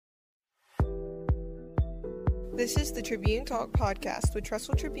This is the Tribune Talk podcast with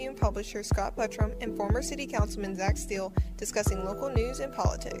Trussville Tribune publisher Scott Buttram and former City Councilman Zack Steele discussing local news and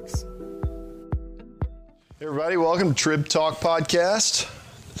politics. Hey everybody, welcome to Trib Talk podcast.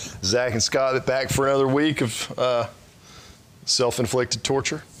 Zack and Scott back for another week of self-inflicted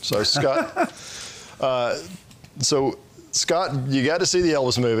torture. Sorry, Scott. So, Scott, you got to see the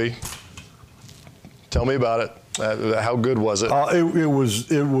Elvis movie. Tell me about it. How good was it? It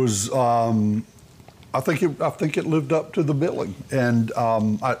was. I think it lived up to the billing, and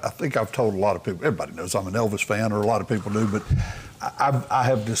I think I've told a lot of people. Everybody knows I'm an Elvis fan, or a lot of people do, but I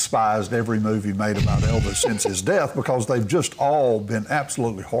have despised every movie made about Elvis since his death because they've just all been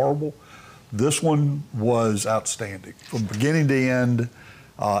absolutely horrible. This one was outstanding from beginning to end.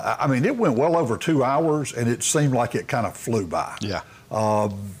 I mean, it went well over 2 hours, and it seemed like it kind of flew by. Yeah.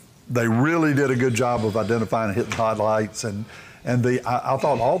 They really did a good job of identifying and hitting highlights, and I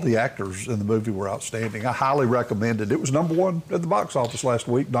thought all the actors in the movie were outstanding. I highly recommend it. It was #1 at the box office last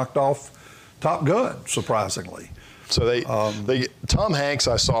week, knocked off Top Gun, surprisingly. So Tom Hanks,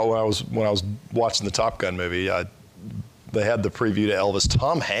 I saw when I was watching the Top Gun movie. They had the preview to Elvis.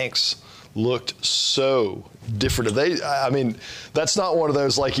 Tom Hanks looked so different. I mean, that's not one of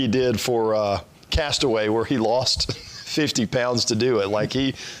those like he did for Castaway where he lost 50 pounds to do it. Like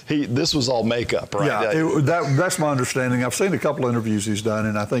this was all makeup, right? Yeah, that's my understanding. I've seen a couple of interviews he's done,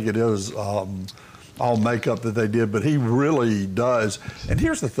 and I think it is all makeup that they did, but he really does. And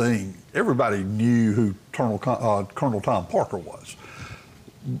here's the thing, everybody knew who Colonel Tom Parker was.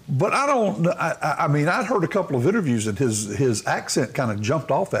 But I mean, I'd heard a couple of interviews and his accent kind of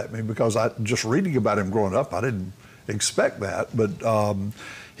jumped off at me because just reading about him growing up, I didn't expect that. But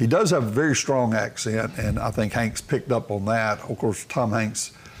he does have a very strong accent, and I think Hanks picked up on that. Of course, Tom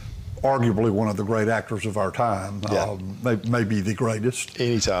Hanks, arguably one of the great actors of our time, maybe the greatest.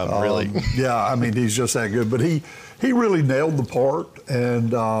 Anytime, really. Yeah, I mean, he's just that good. But he really nailed the part,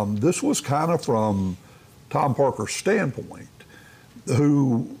 and this was kind of from Tom Parker's standpoint,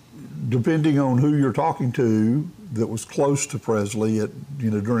 who, depending on who you're talking to that was close to Presley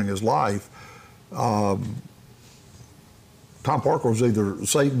during his life, Tom Parker was either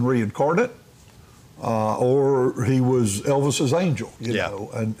Satan reincarnate or he was Elvis's angel, you know.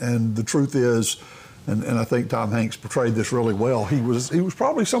 And the truth is, and I think Tom Hanks portrayed this really well, he was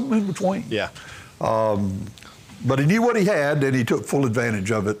probably something in between. Yeah. But he knew what he had, and he took full advantage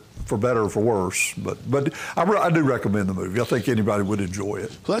of it, for better or for worse. But I do recommend the movie. I think anybody would enjoy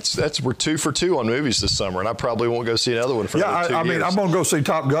it. Well, we're 2 for 2 on movies this summer, and I probably won't go see another one for another 2 years. I mean, I'm going to go see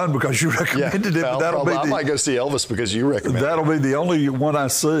Top Gun because you recommended it. But I might go see Elvis because you recommended it. That'll be the only one I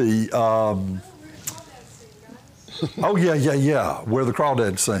see. Oh, yeah, Where the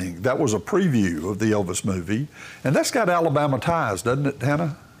Crawdads Sing. That was a preview of the Elvis movie. And that's got Alabama ties, doesn't it,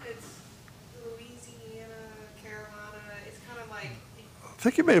 Hannah? I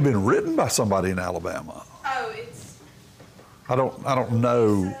think it may have been written by somebody in Alabama. Oh, it's. I don't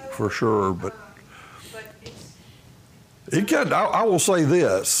know for sure, but it can. I will say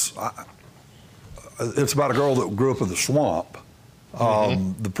this: it's about a girl that grew up in the swamp.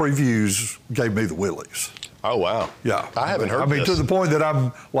 The previews gave me the willies. Oh wow! Yeah, I haven't heard. I mean, this. to the point that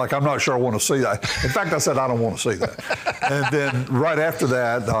I'm not sure I want to see that. In fact, I said I don't want to see that. And then right after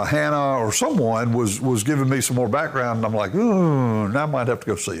that, Hannah or someone was giving me some more background, and I'm like, ooh, now I might have to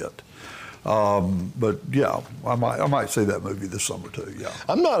go see it. But yeah, I might see that movie this summer too. Yeah,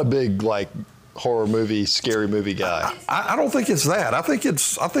 I'm not a big horror movie, scary movie guy. I don't think it's that. I think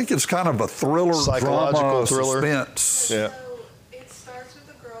it's kind of a thriller, psychological drama, thriller, suspense. Yeah.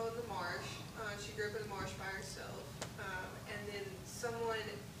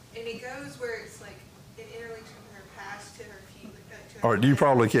 All right, you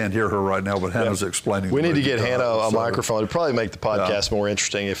probably can't hear her right now, but Hannah's explaining. We need to get Hannah a microphone. It'd probably make the podcast more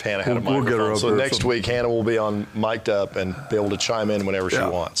interesting if Hannah had a microphone. We'll get her up so next week, Hannah will be mic'd up and be able to chime in whenever she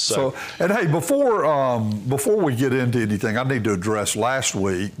wants. So, and hey, before we get into anything, I need to address last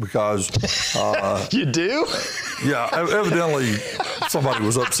week because you do? Yeah, evidently somebody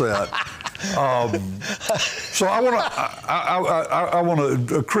was upset. So I want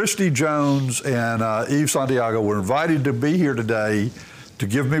to. Christy Jones and Eve Santiago were invited to be here today to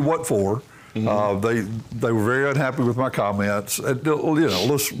give me what for. They were very unhappy with my comments. And,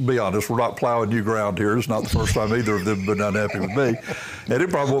 let's be honest, we're not plowing new ground here. It's not the first time either of them have been unhappy with me, and it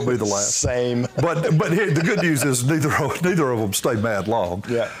probably won't be the last. Same. But here, the good news is neither of them stay mad long.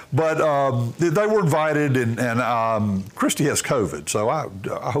 Yeah. But they were invited, and Christy has COVID, so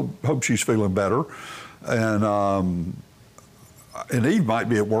I hope she's feeling better, and and Eve might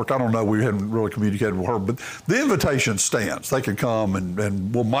be at work. I don't know. We hadn't really communicated with her, but the invitation stands. They can come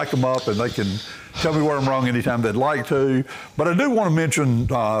and we'll mic them up and they can tell me where I'm wrong anytime they'd like to. But I do want to mention,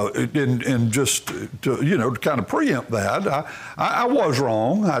 and just to, to kind of preempt that, I was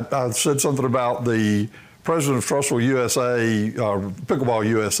wrong. I said something about the president of Trussville USA, Pickleball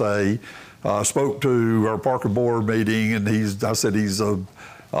USA, spoke to our Parker board meeting, and I said he's a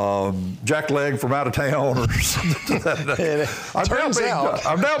jackleg from out of town or something to that effect.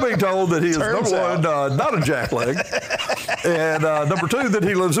 I'm now being told that he is number one, not a jackleg, and number two, that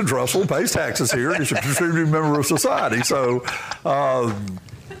he lives in Trussville, pays taxes here, and he's a contributing member of society. So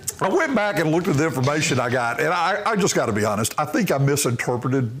I went back and looked at the information I got, and I just got to be honest. I think I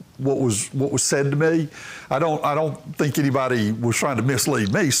misinterpreted what was said to me. I don't think anybody was trying to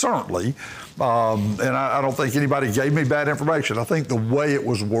mislead me, certainly, and I don't think anybody gave me bad information. I think the way it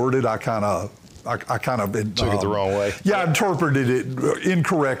was worded, I kind of took it the wrong way. Yeah, I interpreted it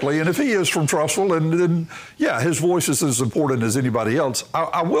incorrectly. And if he is from Trussville, then yeah, his voice is as important as anybody else.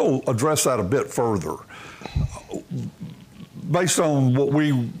 I will address that a bit further. Based on what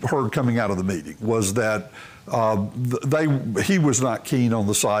we heard coming out of the meeting, was that he was not keen on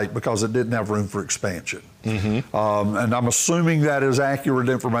the site because it didn't have room for expansion. Mm-hmm. And I'm assuming that is accurate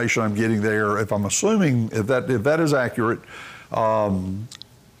information I'm getting there. If that is accurate, if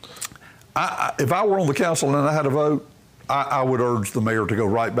I were on the council and I had a vote, I would urge the mayor to go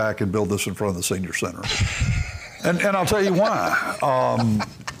right back and build this in front of the senior center. and I'll tell you why.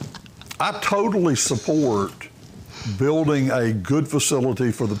 I totally support building a good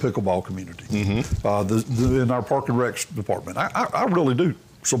facility for the pickleball community, in our Park and Rec department. I really do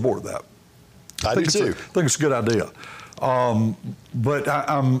support that. I do too. I think it's a good idea. But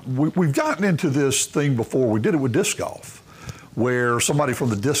we've gotten into this thing before. We did it with disc golf, where somebody from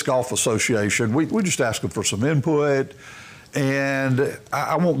the Disc Golf Association, we just asked them for some input. And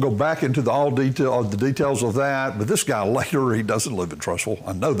I won't go back into the details of that, but this guy later, he doesn't live in Trussville.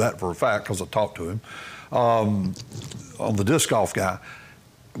 I know that for a fact because I talked to him. On the disc golf guy.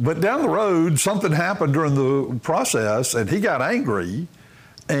 But down the road, something happened during the process, and he got angry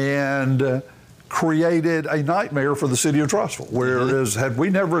and created a nightmare for the city of Trussville. Whereas had we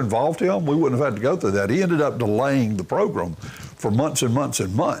never involved him, we wouldn't have had to go through that. He ended up delaying the program for months and months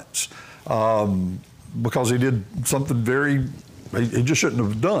and months because he did something he just shouldn't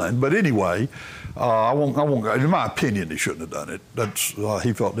have done. But anyway, I won't. In my opinion, he shouldn't have done it.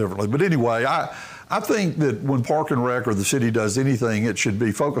 He felt differently. But anyway, I think that when Park and Rec or the city does anything, it should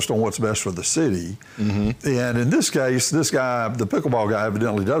be focused on what's best for the city. Mm-hmm. And in this case, this guy, the pickleball guy,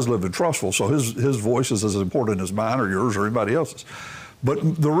 evidently does live in Trussville, so his voice is as important as mine or yours or anybody else's.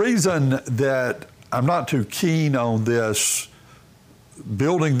 But the reason that I'm not too keen on this,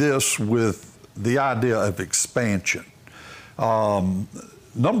 building this with the idea of expansion,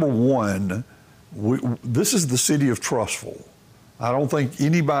 number one, this is the city of Trussville. I don't think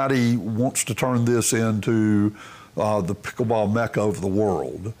anybody wants to turn this into the pickleball mecca of the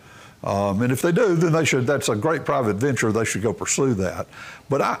world. And if they do, then that's a great private venture. They should go pursue that.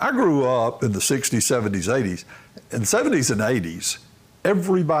 But I grew up in the 60s, 70s, 80s. In the 70s and 80s,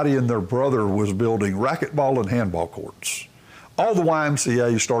 everybody and their brother was building racquetball and handball courts. All the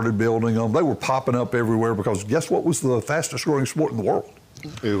YMCA started building them. They were popping up everywhere because guess what was the fastest growing sport in the world?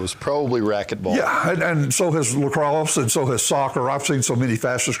 It was probably racquetball. Yeah, and so has lacrosse, and so has soccer. I've seen so many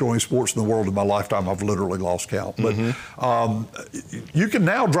fastest growing sports in the world in my lifetime, I've literally lost count. But you can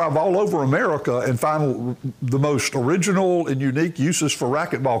now drive all over America and find the most original and unique uses for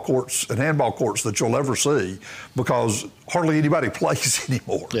racquetball courts and handball courts that you'll ever see because hardly anybody plays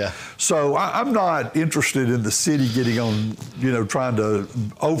anymore. Yeah. So I'm not interested in the city getting on, trying to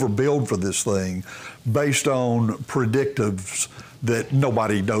overbuild for this thing based on predictives that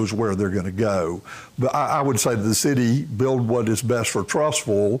nobody knows where they're going to go. But I would say to the city, build what is best for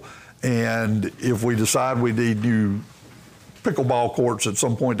Trussville, and if we decide we need new pickleball courts at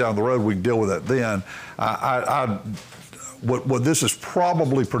some point down the road, we can deal with that then. What this has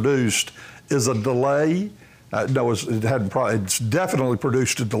probably produced is a delay. No, it's definitely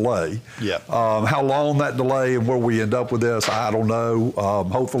produced a delay. Yeah. How long that delay and where we end up with this, I don't know.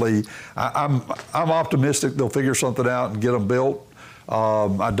 Hopefully, I'm optimistic they'll figure something out and get them built.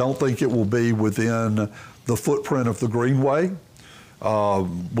 I don't think it will be within the footprint of the Greenway,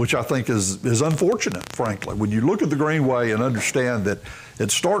 which I think is unfortunate, frankly. When you look at the Greenway and understand that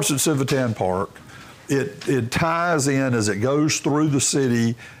it starts at Civitan Park, it ties in as it goes through the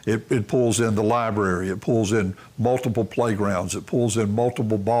city. It pulls in the library. It pulls in multiple playgrounds. It pulls in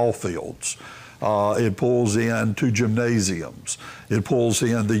multiple ball fields. It pulls in 2 gymnasiums. It pulls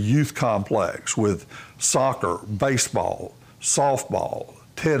in the youth complex with soccer, baseball, softball,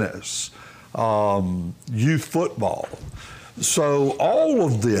 tennis, youth football. So all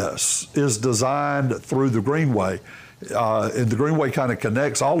of this is designed through the Greenway. And the Greenway kind of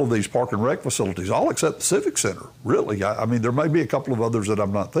connects all of these park and rec facilities, all except the Civic Center, really. I mean, there may be a couple of others that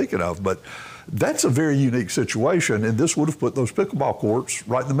I'm not thinking of, but that's a very unique situation, and this would have put those pickleball courts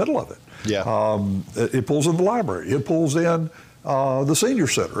right in the middle of it. Yeah. It pulls in the library. It pulls in the senior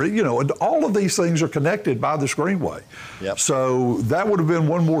center. You know, and all of these things are connected by this Greenway. Yep. So that would have been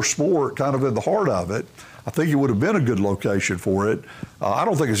one more sport kind of in the heart of it. I think it would have been a good location for it. I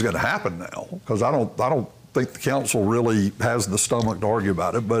don't think it's going to happen now because I don't think the council really has the stomach to argue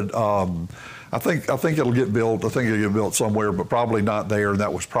about it. But I think it'll get built. I think it'll get built somewhere, but probably not there. And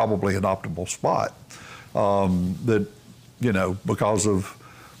that was probably an optimal spot that, you know, because of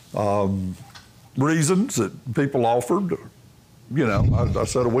reasons that people offered. You know, I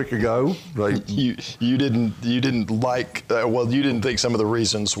said a week ago. You didn't like. Well, you didn't think some of the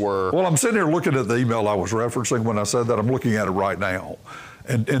reasons were. Well, I'm sitting here looking at the email I was referencing when I said that. I'm looking at it right now,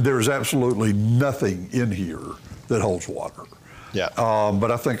 and there's absolutely nothing in here that holds water. Yeah.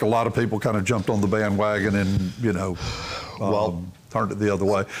 But I think a lot of people kind of jumped on the bandwagon and, you know, turned it the other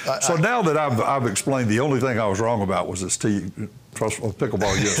way. So now that I've explained, the only thing I was wrong about was this Trussville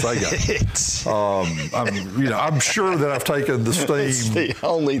Pickleball USA guy. I'm sure that I've taken the steam. That's the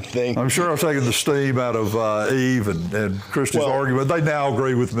only thing. I'm sure I've taken the steam out of Eve and Christy's argument. They now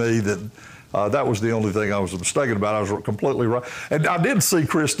agree with me that that was the only thing I was mistaken about. I was completely right. And I did see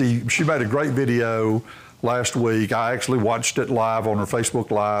Christy. She made a great video last week. I actually watched it live on her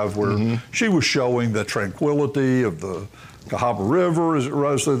Facebook Live where she was showing the tranquility of the Cahaba River as it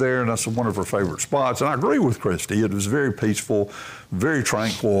rose through there, and that's one of her favorite spots. And I agree with Christy. It was very peaceful, very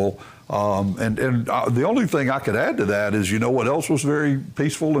tranquil. And the only thing I could add to that is, you know what else was very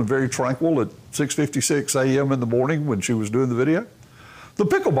peaceful and very tranquil at 6:56 a.m. in the morning when she was doing the video? The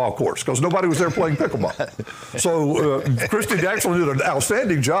pickleball course, because nobody was there playing pickleball. So Christy Jackson did an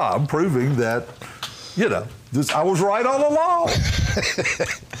outstanding job proving that, you know, I was right all along.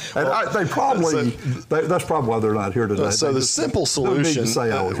 And they probably, that's probably why they're not here today. So the simple solution,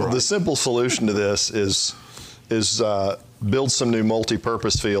 the simple solution to this is build some new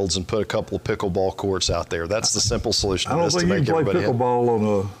multi-purpose fields and put a couple of pickleball courts out there. That's the simple solution to this. I don't think you can play pickleball on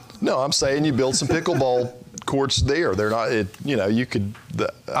a... No, I'm saying you build some pickleball courts there. They're not, you could...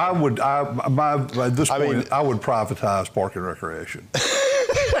 at this point, I would privatize Park and Recreation.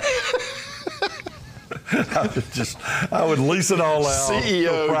 I would lease it all out.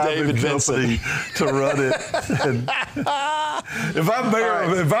 CEO David Vincent to run it. And if I'm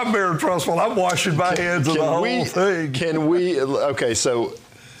Mayor of Trussville, I'm washing my hands of the whole thing. Can we? Okay, so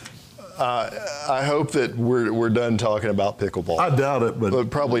I hope that we're done talking about pickleball. I doubt it, but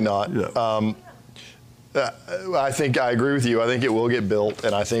probably not. Yeah. I think I agree with you. I think it will get built,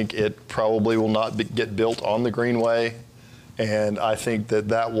 and I think it probably will not get built on the Greenway, and I think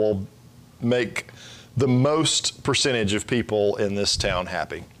that will make the most percentage of people in this town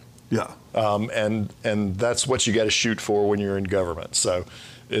happy. Yeah. And that's what you got to shoot for when you're in government. So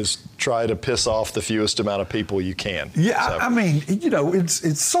is try to piss off the fewest amount of people you can. Yeah, so. I mean, you know,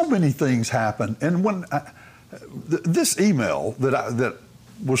 it's so many things happen. And when this email that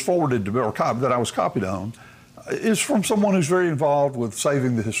was forwarded to me, or that I was copied on, is from someone who's very involved with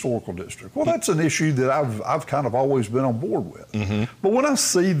saving the historical district. Well, that's an issue that I've kind of always been on board with. But when I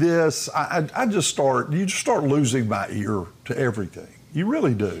see this, you just start losing my ear to everything. You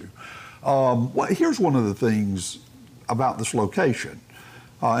really do. Well, here's one of the things about this location.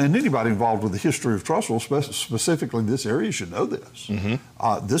 And anybody involved with the history of Trussville, specifically this area, should know this.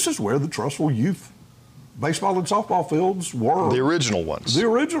 This is where the Trussville youth baseball and softball fields were. The original ones. The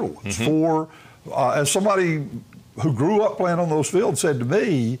original ones. For as somebody who grew up playing on those fields said to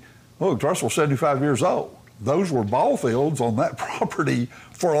me, look, Trussville's 75 years old. Those were ball fields on that property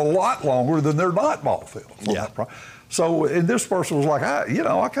for a lot longer than they're not ball fields. On that so, and this person was like, I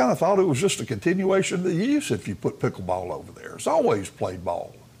kind of thought it was just a continuation of the use if you put pickleball over there. It's always played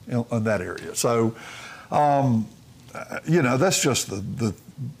ball in that area. So, that's just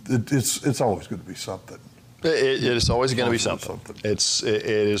it's always going to be something. It is always going to be something. It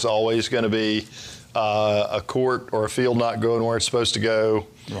is always going to be a court or a field not going where it's supposed to go,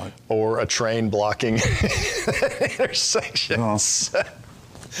 right, or a train blocking intersections.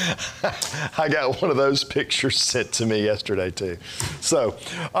 I got one of those pictures sent to me yesterday too. So,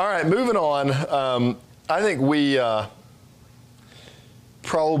 all right, moving on. I think we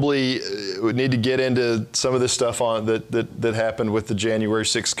probably would need to get into some of this stuff that happened with the January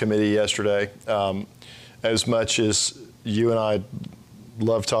 6th committee yesterday. As much as you and I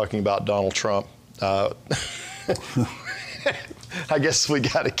love talking about Donald Trump, I guess we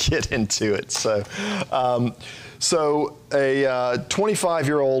got to get into it. So, a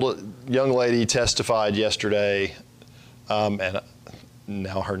 25-year-old young lady testified yesterday, and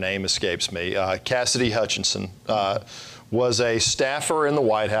now her name escapes me. Cassidy Hutchinson was a staffer in the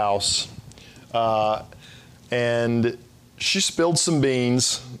White House, and she spilled some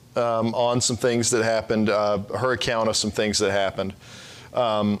beans on some things that happened, her account of some things that happened.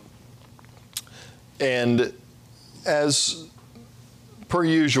 And as per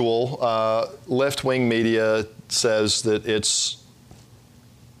usual, left-wing media says that it's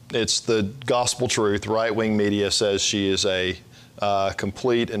the gospel truth. Right-wing media says she is a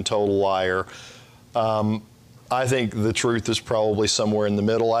complete and total liar. I think the truth is probably somewhere in the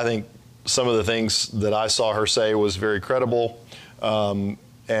middle. I think some of the things that I saw her say was very credible,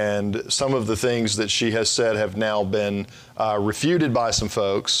 and some of the things that she has said have now been refuted by some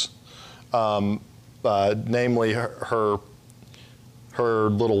folks, namely her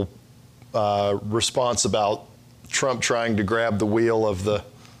little response about Trump trying to grab the wheel of the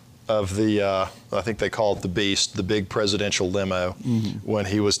I think they call it the Beast, the big presidential limo, when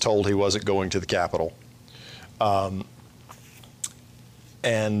he was told he wasn't going to the Capitol.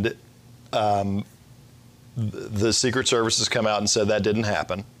 The Secret Service has come out and said that didn't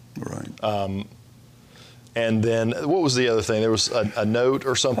happen. Right. And then what was the other thing? There was a note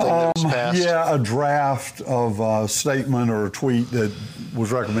or something that was passed? Yeah, a draft of a statement or a tweet that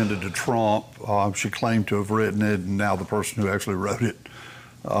was recommended to Trump. She claimed to have written it, and now the person who actually wrote it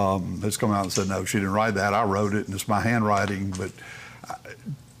has come out and said, no, she didn't write that. I wrote it, and it's my handwriting. But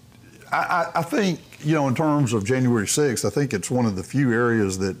I think, in terms of January 6th, I think it's one of the few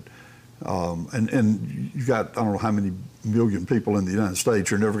areas that, and you've got, I don't know how many million people in the United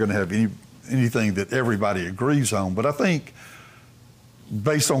States, you're never going to have anything that everybody agrees on. But I think,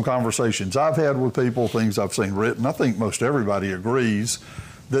 based on conversations I've had with people, things I've seen written, I think most everybody agrees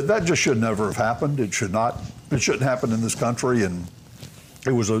that just should never have happened. It shouldn't happen in this country, and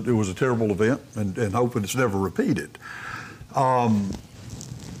it was a terrible event, and hoping it's never repeated. I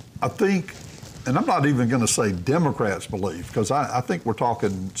think, and I'm not even going to say Democrats believe, because I think we're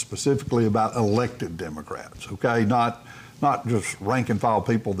talking specifically about elected Democrats, okay? Not just rank and file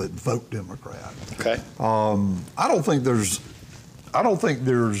people that vote Democrat. Okay. I don't think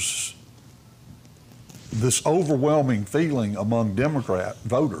there's this overwhelming feeling among Democrat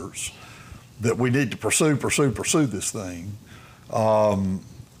voters that we need to pursue this thing.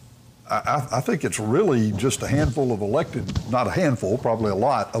 I think it's really just a handful of not a handful, probably a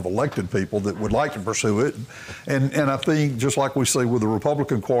lot of elected people that would like to pursue it. And I think, just like we see with the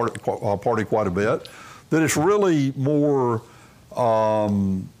Republican Party quite a bit, that it's really more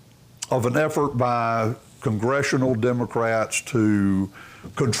of an effort by congressional Democrats to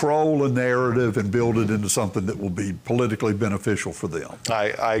control a narrative and build it into something that will be politically beneficial for them.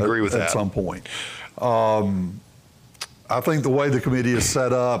 I agree with that. At some point. I think the way the committee is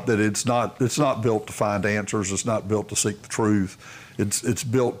set up, that it's not built to find answers. It's not built to seek the truth. It's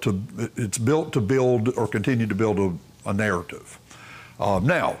built to build or continue to build a narrative.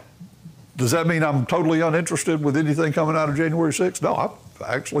 Now, does that mean I'm totally uninterested with anything coming out of January 6th? No, I've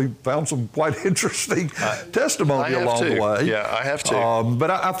actually found some quite interesting testimony along the way. Yeah, I have too. But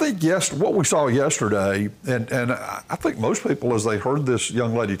I think what we saw yesterday, and I think most people, as they heard this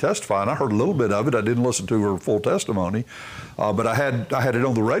young lady testify, and I heard a little bit of it, I didn't listen to her full testimony, but I had it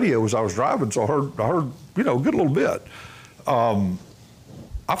on the radio as I was driving, so I heard a good little bit.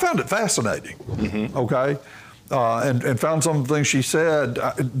 I found it fascinating. Okay. And found some things she said,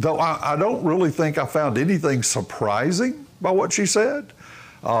 though I don't really think I found anything surprising by what she said.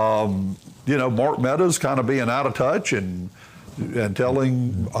 Mark Meadows kind of being out of touch and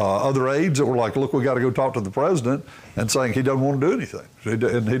telling other aides that were like, look, we got to go talk to the president, and saying he doesn't want to do anything.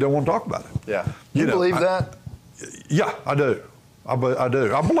 And he doesn't want to talk about it. Yeah. You believe that? Yeah, I do. I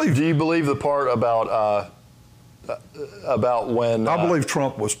do. I believe. Do you believe the part about when... I believe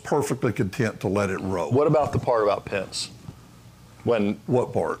Trump was perfectly content to let it roll. What about the part about Pence?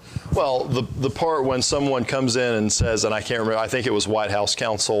 What part? Well, the part when someone comes in and says, and I can't remember, I think it was White House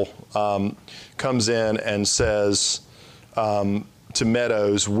counsel, comes in and says to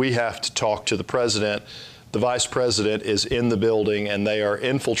Meadows, we have to talk to the president. The vice president is in the building, and they are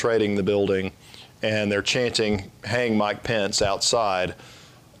infiltrating the building, and they're chanting, hang Mike Pence outside.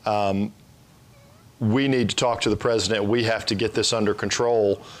 We need to talk to the president. We have to get this under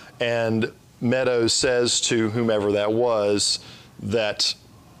control. And Meadows says to whomever that was that,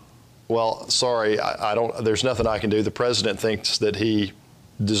 well, sorry, I don't, there's nothing I can do. The president thinks that he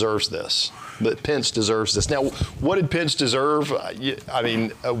deserves this, that Pence deserves this. Now, what did Pence deserve? I mean,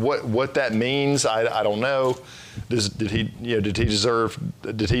 what that means, I don't know. Did he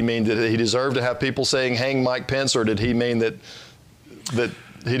mean that he deserved to have people saying hang Mike Pence, or did he mean that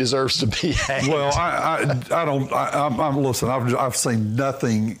he deserves to be hanged? Well, listen, I've seen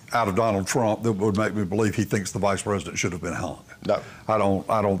nothing out of Donald Trump that would make me believe he thinks the vice president should have been hung. No. I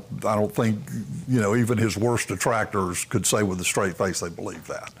don't think, even his worst detractors could say with a straight face they believe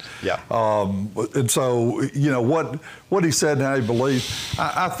that. Yeah. And so, what he said and how he believed,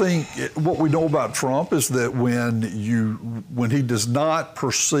 I think what we know about Trump is that when he does not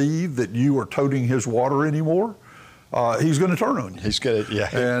perceive that you are toting his water anymore, he's going to turn on you. He's going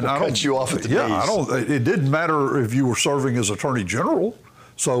to, and he'll cut you off at the knees. It didn't matter if you were serving as Attorney General.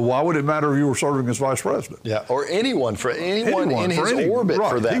 So why would it matter if you were serving as Vice President? Yeah, or anyone in his orbit right.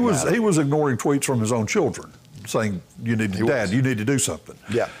 for that matter. He was ignoring tweets from his own children saying, you need to do something.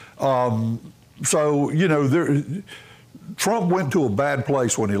 Yeah. Trump went to a bad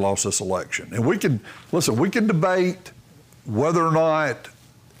place when he lost this election. And we can debate whether or not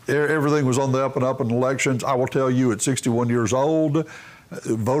everything was on the up and up in elections. I will tell you, at 61 years old,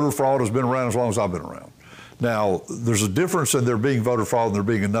 voter fraud has been around as long as I've been around. Now, there's a difference in there being voter fraud and there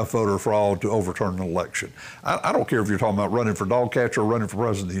being enough voter fraud to overturn an election. I don't care if you're talking about running for dog catcher or running for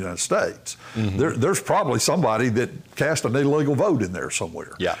president of the United States. Mm-hmm. There's probably somebody that cast an illegal vote in there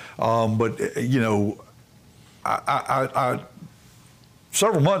somewhere. Yeah. I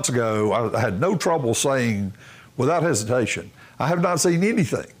several months ago, I had no trouble saying, without hesitation, I have not seen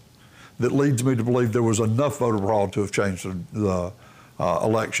anything that leads me to believe there was enough voter fraud to have changed the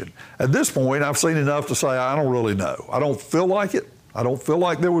election. At this point, I've seen enough to say I don't really know. I don't feel like it. I don't feel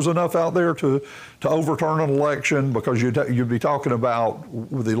like there was enough out there to overturn an election, because you'd be talking about,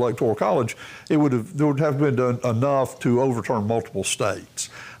 with the Electoral College, there would have been enough to overturn multiple states.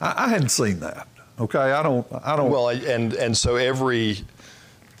 I hadn't seen that. Okay, I don't. Well, and so every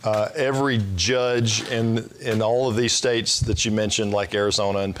judge in all of these states that you mentioned, like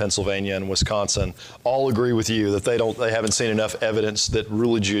Arizona and Pennsylvania and Wisconsin, all agree with you that they haven't seen enough evidence that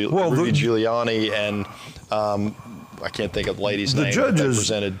Rudy Giuliani and I can't think of the lady's name that they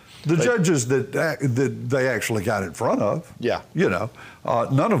presented. Judges that they actually got in front of. Yeah.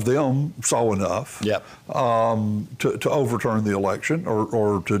 None of them saw enough. Yep. To overturn the election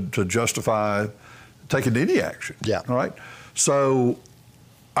or to justify taking any action. Yeah. All right. So.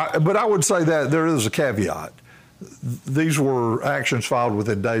 But I would say that there is a caveat. These were actions filed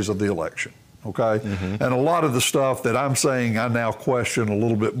within days of the election, okay? Mm-hmm. And a lot of the stuff that I'm saying I now question a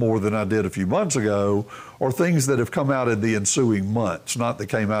little bit more than I did a few months ago are things that have come out in the ensuing months, not that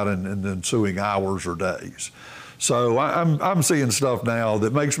came out in the ensuing hours or days. So I'm seeing stuff now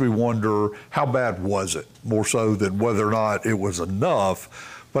that makes me wonder, how bad was it, more so than whether or not it was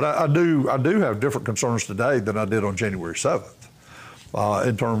enough. But I do have different concerns today than I did on January 7th.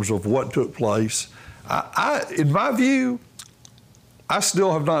 In terms of what took place. In my view, I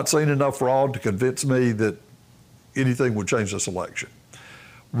still have not seen enough fraud to convince me that anything would change this election.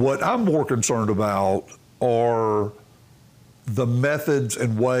 What I'm more concerned about are the methods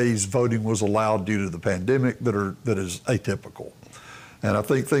and ways voting was allowed due to the pandemic that is atypical. And I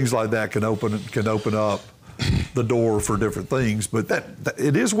think things like that can open up the door for different things, but that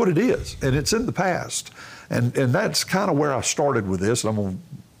it is what it is, and it's in the past. And that's kind of where I started with this, and I'm going to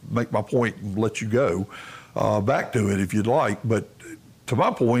make my point and let you go back to it if you'd like. But to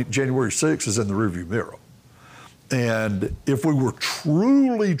my point, January 6th is in the rearview mirror. And if we were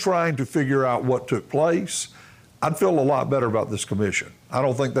truly trying to figure out what took place, I'd feel a lot better about this commission. I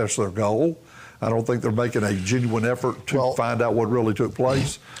don't think that's their goal. I don't think they're making a genuine effort to find out what really took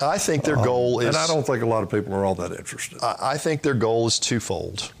place. I think their goal is... And I don't think a lot of people are all that interested. I think their goal is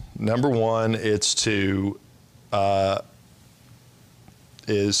twofold. Number one, it's to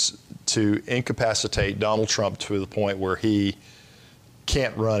incapacitate Donald Trump to the point where he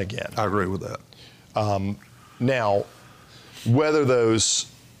can't run again. I agree with that. Now, whether those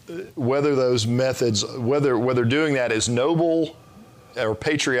methods, whether doing that is noble or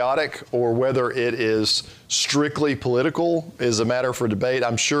patriotic, or whether it is strictly political, is a matter for debate.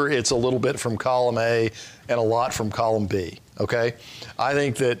 I'm sure it's a little bit from column A and a lot from column B. Okay, I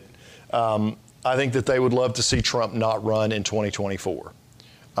think that they would love to see Trump not run in 2024,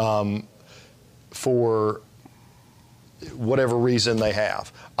 for whatever reason they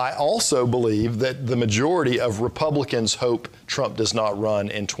have. I also believe that the majority of Republicans hope Trump does not run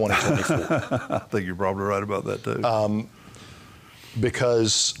in 2024. I think you're probably right about that too.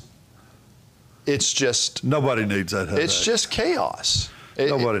 Because it's just... Nobody needs that headache. It's just chaos.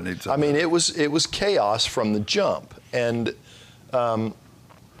 Nobody needs that. I mean, it was chaos from the jump. And the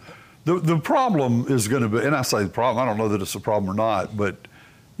problem is going to be, and I say the problem, I don't know that it's a problem or not, but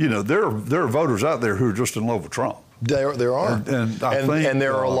there are voters out there who are just in love with Trump. There are, and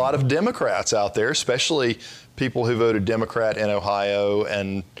there are a lot of Democrats out there, especially people who voted Democrat in Ohio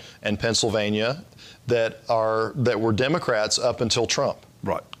and Pennsylvania, that were Democrats up until Trump.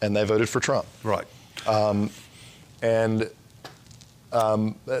 Right. And they voted for Trump. Right. That's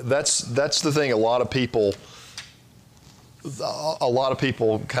the thing. A lot of people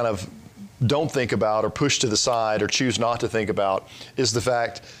kind of don't think about, or push to the side, or choose not to think about, is the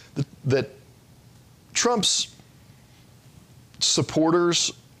fact that Trump's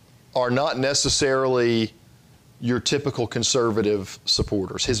supporters are not necessarily your typical conservative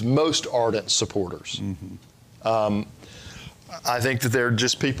supporters, his most ardent supporters. Mm-hmm. I think that they're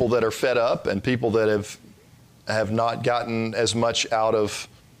just people that are fed up, and people that have not gotten as much out of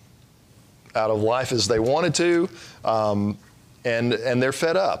life as they wanted to, and they're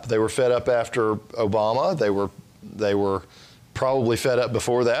fed up. They were fed up after Obama. They were probably fed up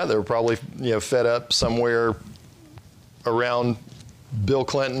before that. They were probably fed up somewhere around Bill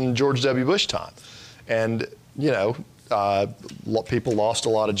Clinton, George W. Bush time. And, people lost a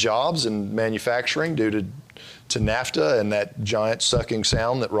lot of jobs in manufacturing due to NAFTA and that giant sucking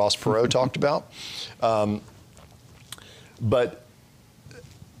sound that Ross Perot talked about. But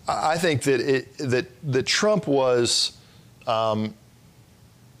I think that Trump was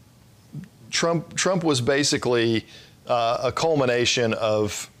Trump was basically a culmination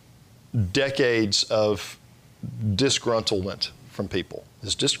of decades of disgruntlement from people.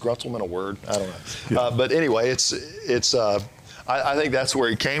 Is disgruntlement a word? I don't know. Yeah. But anyway, it's. I think that's where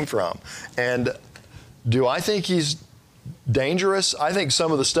he came from. And do I think he's dangerous? I think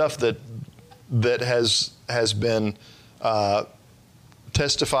some of the stuff that has been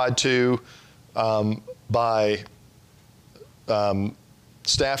testified to by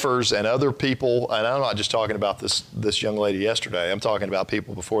staffers and other people, and I'm not just talking about this young lady yesterday. I'm talking about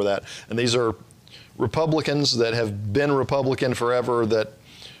people before that, and these are Republicans that have been Republican forever, that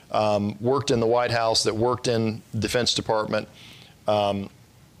worked in the White House, that worked in the Defense Department, that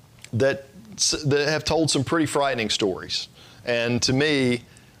have told some pretty frightening stories. And to me,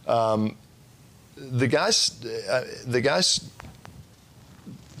 the guy's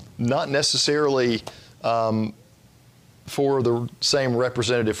not necessarily for the same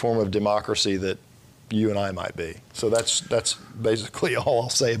representative form of democracy that you and I might be. So that's basically all I'll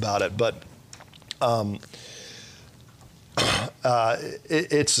say about it. But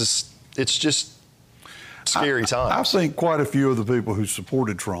it's just scary times. I think quite a few of the people who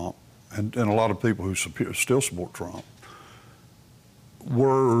supported Trump, and a lot of people who still support Trump,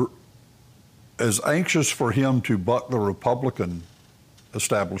 were as anxious for him to buck the Republican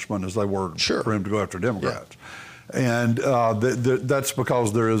establishment as they were for him to go after Democrats. Yeah. And that's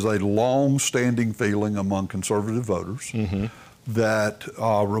because there is a long-standing feeling among conservative voters that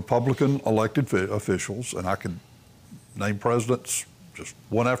Republican elected officials, and I could name presidents just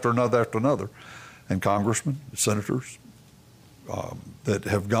one after another, and congressmen, senators, that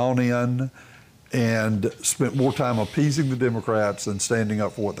have gone in and spent more time appeasing the Democrats than standing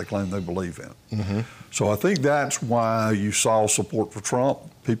up for what they claim they believe in. Mm-hmm. So I think that's why you saw support for Trump.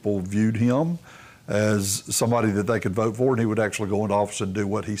 People viewed him as somebody that they could vote for, and he would actually go into office and do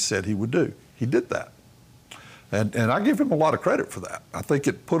what he said he would do. He did that. And I give him a lot of credit for that. I think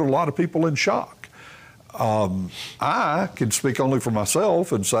it put a lot of people in shock. I can speak only for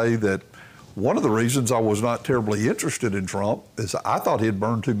myself and say that one of the reasons I was not terribly interested in Trump is I thought he had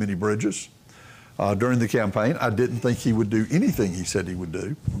burned too many bridges. During the campaign, I didn't think he would do anything he said he would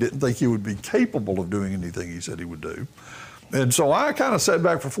do. Didn't think he would be capable of doing anything he said he would do. And so I kind of sat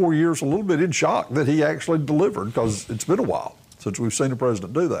back for 4 years a little bit in shock that he actually delivered, because it's been a while since we've seen a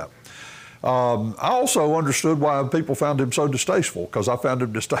president do that. I also understood why people found him so distasteful, because I found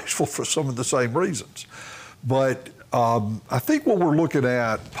him distasteful for some of the same reasons. But I think what we're looking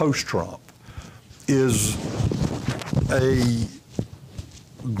at post-Trump is a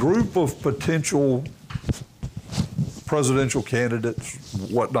group of potential presidential candidates,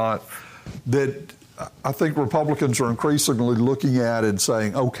 whatnot, that I think Republicans are increasingly looking at and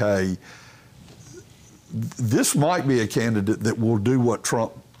saying, okay, this might be a candidate that will do what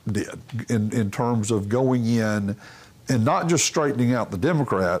Trump did in terms of going in and not just straightening out the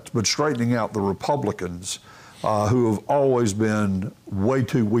Democrats, but straightening out the Republicans who have always been way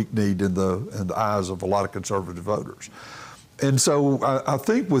too weak-kneed in the eyes of a lot of conservative voters. And so I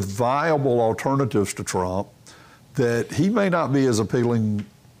think with viable alternatives to Trump, that he may not be as appealing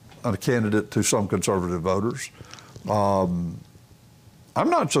a candidate to some conservative voters. I'm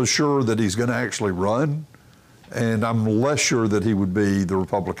not so sure that he's going to actually run, and I'm less sure that he would be the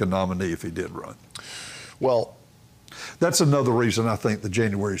Republican nominee if he did run. Well, That's another reason I think the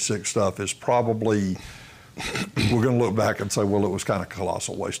January 6th stuff is probably, we're going to look back and say, well, it was kind of a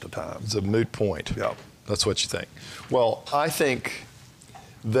colossal waste of time. It's a moot point. Yeah. That's what you think. Well, I think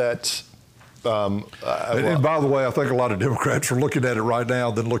that... and by the way, I think a lot of Democrats are looking at it right now,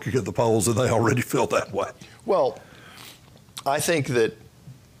 then looking at the polls, and they already feel that way. Well, I think that,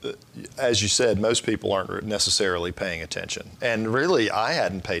 as you said, most people aren't necessarily paying attention. And really, I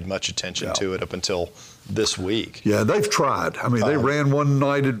hadn't paid much attention to it up until this week. Yeah, they've tried. I mean, they ran one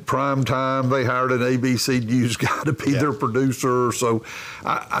night at prime time. They hired an ABC News guy to be their producer. So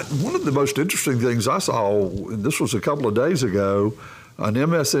one of the most interesting things I saw, and this was a couple of days ago, an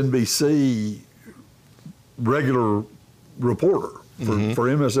MSNBC regular reporter for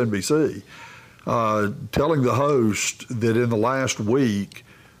MSNBC telling the host that in the last week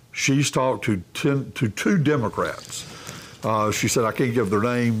she's talked to two Democrats. She said, I can't give their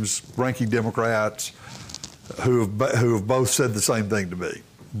names, ranking Democrats who have both said the same thing to me.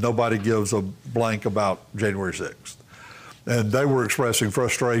 Nobody gives a blank about January 6th. And they were expressing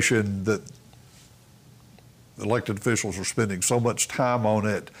frustration that elected officials are spending so much time on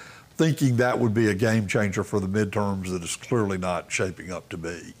it, thinking that would be a game changer for the midterms that is clearly not shaping up to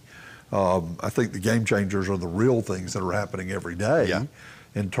be. I think the game changers are the real things that are happening every day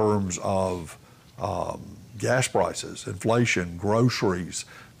in terms of gas prices, inflation, groceries,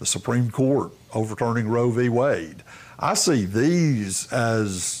 the Supreme Court overturning Roe v. Wade. I see these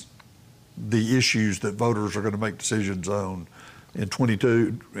as the issues that voters are going to make decisions on in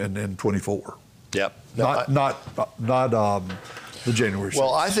 22 and in 24. Yep. No, not the January 6th.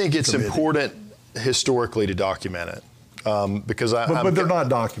 Well, I think it's important historically to document it because but they're not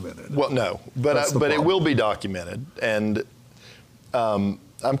documented. Well, no, but it will be documented, and I'm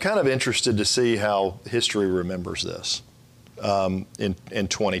kind of interested to see how history remembers this in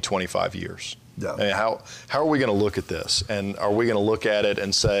 20, 25 years. Yeah. I mean, how are we going to look at this, and are we going to look at it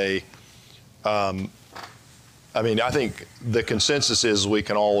and say? I mean, I think the consensus is we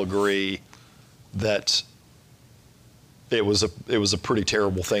can all agree that it was a pretty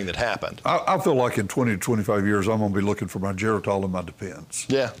terrible thing that happened. I feel like in 20 to 25 years, I'm going to be looking for my Geritol and my Depends.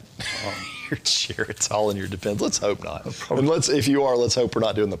 Yeah. Your Geritol and your Depends. Let's hope not. And if you are, let's hope we're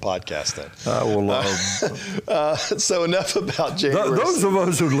not doing the podcast then. So enough about January. Those of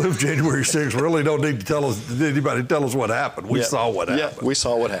us who lived January 6th really don't need to tell us what happened. We saw what happened. Yeah, we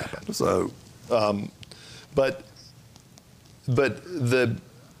saw what happened. So, but the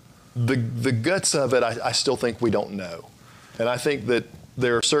guts of it, I still think we don't know. And I think that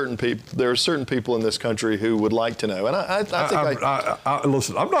there are certain people in this country who would like to know. And I think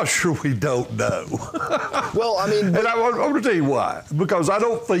listen, I'm not sure we don't know. Well, I mean, and I'm going to tell you why. Because I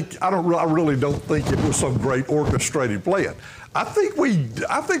really don't think it was some great orchestrated plan. I think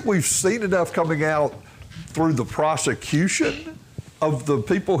we've seen enough coming out through the prosecution of the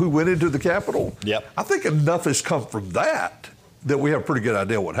people who went into the Capitol. Yep. I think enough has come from that we have a pretty good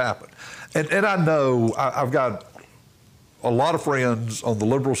idea what happened. And I know I've got a lot of friends on the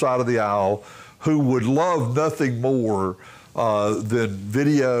liberal side of the aisle who would love nothing more than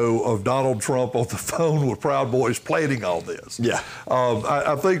video of Donald Trump on the phone with Proud Boys planning all this. Yeah.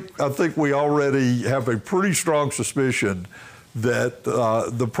 I think we already have a pretty strong suspicion that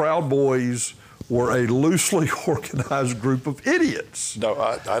the Proud Boys were a loosely organized group of idiots. No,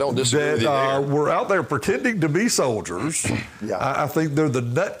 I don't disagree with you there. Were out there pretending to be soldiers. Yeah. I think they're the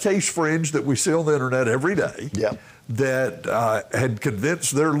nutcase fringe that we see on the internet every day. Yeah. That had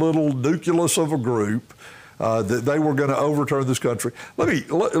convinced their little nucleus of a group that they were going to overturn this country. Let me,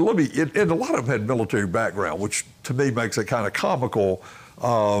 and a lot of them had military background, which to me makes it kind of comical.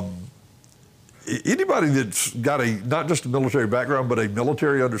 Anybody that's got not just a military background, but a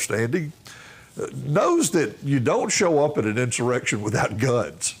military understanding knows that you don't show up at an insurrection without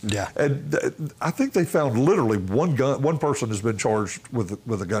guns. Yeah. And I think they found literally one person has been charged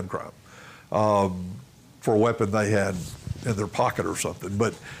with a gun crime for a weapon they had in their pocket or something.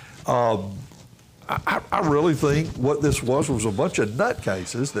 But I really think what this was a bunch of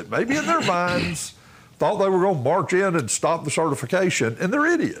nutcases that maybe in their minds thought they were going to march in and stop the certification, and they're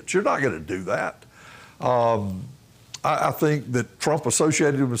idiots. You're not going to do that. I think that Trump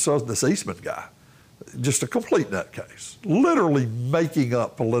associated himself with this Eastman guy, just a complete nutcase, literally making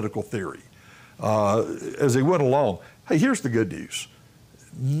up political theory as he went along. Hey, here's the good news.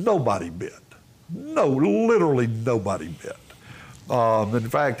 Nobody bit. No, literally nobody bit. In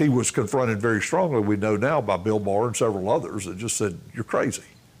fact, he was confronted very strongly, we know now, by Bill Barr and several others that just said, you're crazy.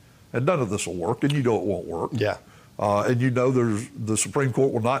 And none of this will work, and you know it won't work. Yeah. And you know the Supreme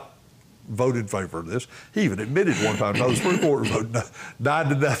Court will not vote in favor of this. He even admitted one time, no, the Supreme Court voted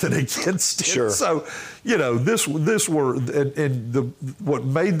 9-0 against it. Sure. So, what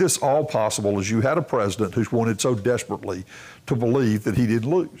made this all possible is you had a president who wanted so desperately to believe that he didn't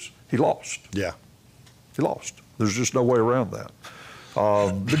lose. He lost. Yeah. He lost. There's just no way around that.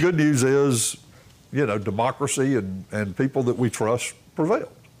 The good news is, democracy and people that we trust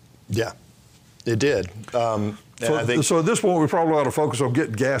prevailed. Yeah, it did. So at this point, we probably ought to focus on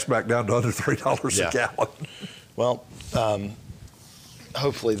getting gas back down to under $3 a gallon. Well,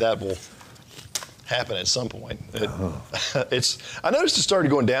 hopefully that will happen at some point. I noticed it started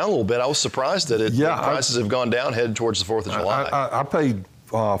going down a little bit. I was surprised that prices have gone down headed towards the 4th of July. I paid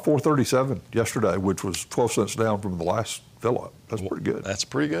 $4.37 yesterday, which was 12 cents down from the last fill-up. That's pretty good. That's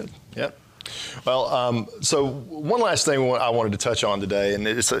pretty good. Yep. Well, so one last thing I wanted to touch on today, and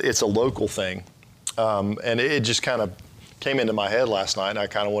it's a local thing, and it just kind of came into my head last night, and I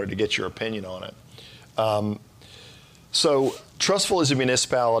kind of wanted to get your opinion on it. So Trussville is a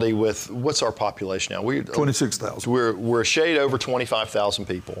municipality with, what's our population now? 26,000. We're a shade over 25,000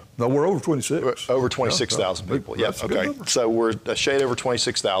 people. No, we're over 26. Over 26,000 people. Yeah. Okay. So we're a shade over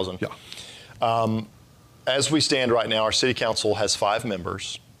 26,000. Yeah. As we stand right now, our city council has 5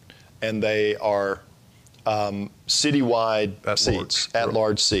 members, and they are citywide seats,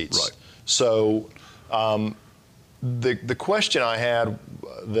 at-large seats. Right. So the question I had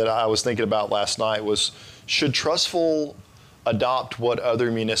that I was thinking about last night was, should Trussville adopt what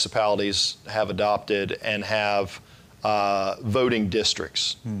other municipalities have adopted and have voting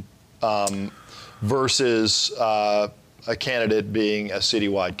districts versus a candidate being a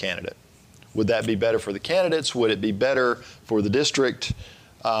citywide candidate? Would that be better for the candidates? Would it be better for the district?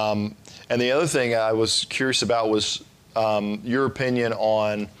 And the other thing I was curious about was your opinion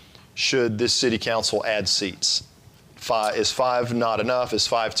on, should this city council add seats? Is 5 not enough? Is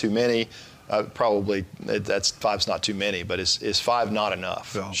 5 too many? Probably that's 5's not too many, but is 5 not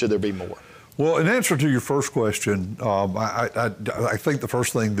enough? Yeah. Should there be more? Well, in answer to your first question, I think the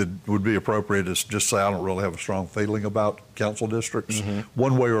first thing that would be appropriate is just say I don't really have a strong feeling about council districts,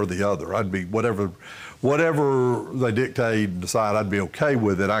 one way or the other. I'd be whatever they dictate and decide, I'd be okay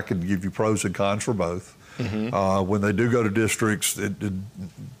with it. I could give you pros and cons for both. When they do go to districts,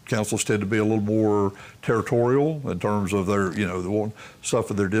 councils tend to be a little more territorial in terms of their, they want stuff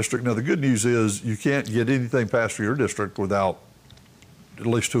for their district. Now, the good news is you can't get anything passed for your district without at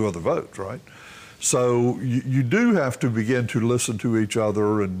least 2 other votes, right? So you do have to begin to listen to each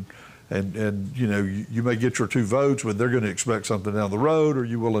other, and you may get your 2 votes, but they're going to expect something down the road. Are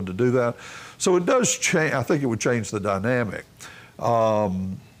you willing to do that? So it does change. I think it would change the dynamic.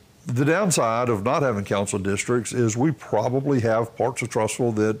 The downside of not having council districts is we probably have parts of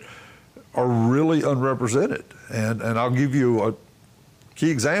Trussville that are really unrepresented. And I'll give you a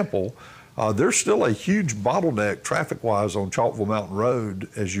key example. There's still a huge bottleneck traffic-wise on Chalkville Mountain Road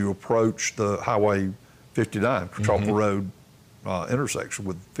as you approach the Highway 59, Chalkville Road intersection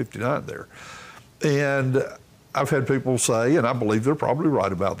with 59 there. And I've had people say, and I believe they're probably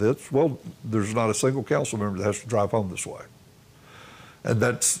right about this, well, there's not a single council member that has to drive home this way. And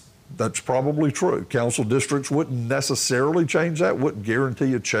that's probably true. Council districts wouldn't necessarily change that, wouldn't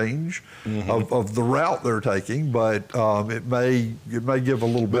guarantee a change of the route they're taking, but it may give a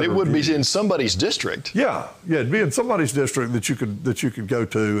little bit. But it would be in somebody's district. Yeah, it'd be in somebody's district that you could go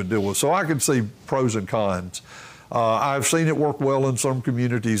to and deal with. So I can see pros and cons. I've seen it work well in some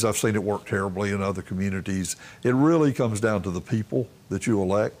communities. I've seen it work terribly in other communities. It really comes down to the people that you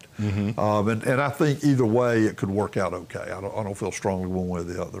elect. And I think either way it could work out okay. I don't feel strongly one way or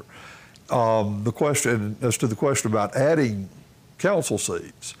the other. The question about adding council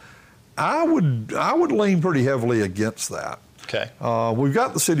seats, I would lean pretty heavily against that. Okay. We've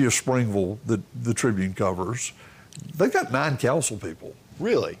got the city of Springville that the Tribune covers. They've got 9 council people.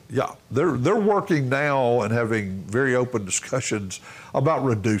 Really? Yeah, they're working now and having very open discussions about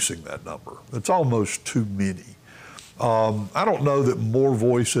reducing that number. It's almost too many. I don't know that more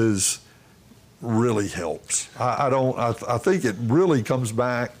voices really helps. I think it really comes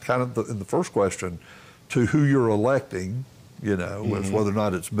back kind of in the first question to who you're electing, with whether or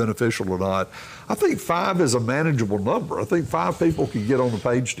not it's beneficial or not. I think 5 is a manageable number. I think 5 people can get on the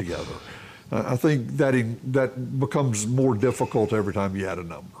page together. I think that becomes more difficult every time you add a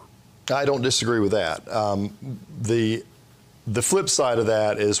number. I don't disagree with that. The flip side of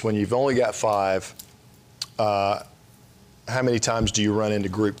that is when you've only got 5, how many times do you run into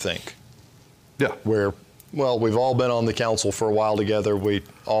groupthink? Yeah. Where, well, we've all been on the council for a while together. We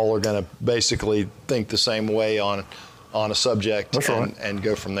all are going to basically think the same way on a subject. That's right. And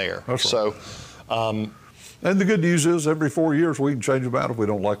go from there. That's so, right. And the good news is every 4 years we can change them out if we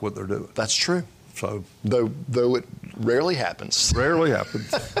don't like what they're doing. That's true. So though it rarely happens. Rarely happens,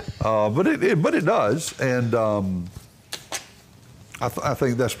 but it does, and I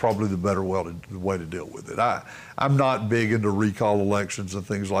think that's probably the better way to deal with it. I'm not big into recall elections and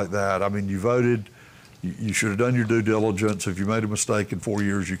things like that. I mean, you voted, you should have done your due diligence. If you made a mistake in 4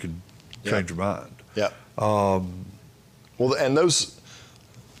 years, you can change your mind. Yeah. Well, and those,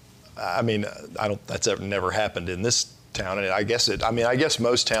 I mean, that's never happened in this town, and I guess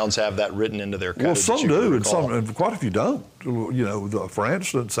most towns have that written into their code. Well, some do, and quite a few don't. You know, for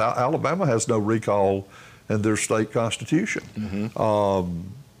instance, Alabama has no recall in their state constitution,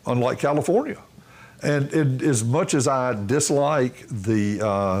 unlike California. And as much as I dislike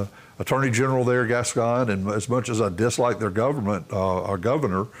the Attorney General there, Gascon, and as much as I dislike their government, our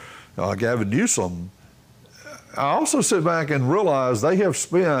governor, Gavin Newsom, I also sit back and realize they have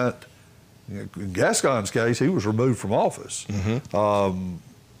spent. In Gascon's case, he was removed from office.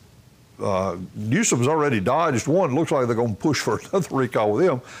 Newsom's already dodged one. Looks like they're going to push for another recall with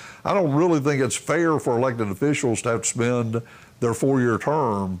him. I don't really think it's fair for elected officials to have to spend their 4-year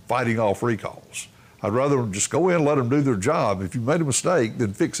term fighting off recalls. I'd rather just go in and let them do their job. If you made a mistake,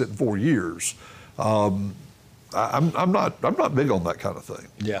 then fix it in 4 years. I'm not big on that kind of thing.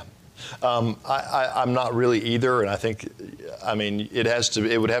 Yeah. I'm not really either, and I think, I mean, it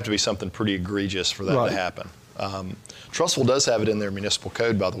would have to be something pretty egregious for that to happen. Trussville does have it in their municipal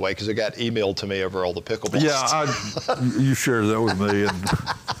code, by the way, because it got emailed to me over all the pickleball. Yeah, you shared that with me, and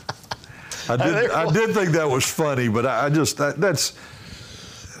I did think that was funny, but I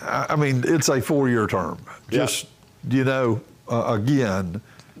mean, it's a 4-year term. Just, you know, again,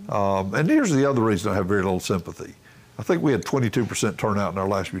 and here's the other reason I have very little sympathy. I think we had 22% turnout in our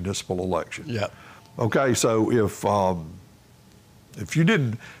last municipal election. Yeah. Okay, so if you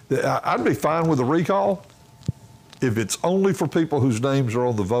didn't, I'd be fine with a recall if it's only for people whose names are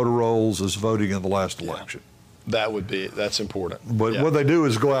on the voter rolls as voting in the last election. That's important. But what they do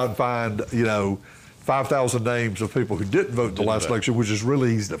is go out and find, you know, 5,000 names of people who didn't vote in the last election, which is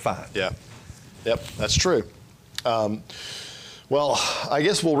really easy to find. Yeah. Yep, that's true. Well, I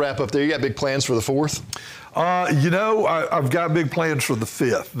guess we'll wrap up there. You got big plans for the 4th? You know, I've got big plans for the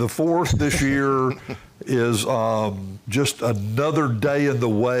 5th. The 4th this year is just another day in the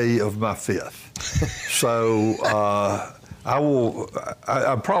way of my 5th. So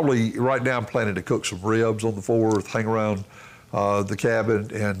I'm probably, right now I'm planning to cook some ribs on the 4th, hang around the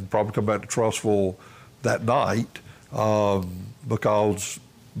cabin, and probably come back to Trussville that night because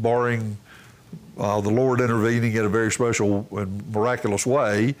barring the Lord intervening in a very special and miraculous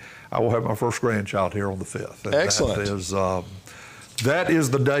way, I will have my first grandchild here on the 5th. And excellent. That is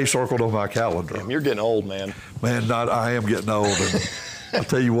the day circled on my calendar. Damn, you're getting old, man. Man, I am getting old. And I'll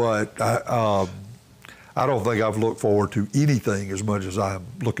tell you what, I don't think I've looked forward to anything as much as I'm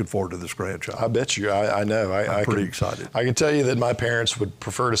looking forward to this grandchild. I bet you. I know. I'm pretty excited. I can tell you that my parents would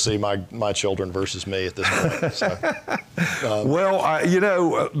prefer to see my children versus me at this point. So, well, you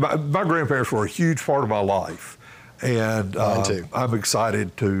know, my grandparents were a huge part of my life. And mine too. I'm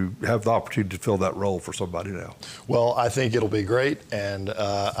excited to have the opportunity to fill that role for somebody now. Well, I think it'll be great. And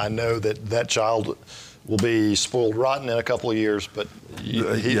I know that child will be spoiled rotten in a couple of years, but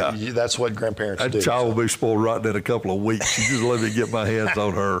that's what grandparents do. That child will be spoiled rotten in a couple of weeks. You just let me get my hands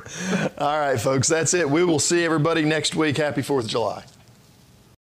on her. All right, folks, that's it. We will see everybody next week. Happy 4th of July.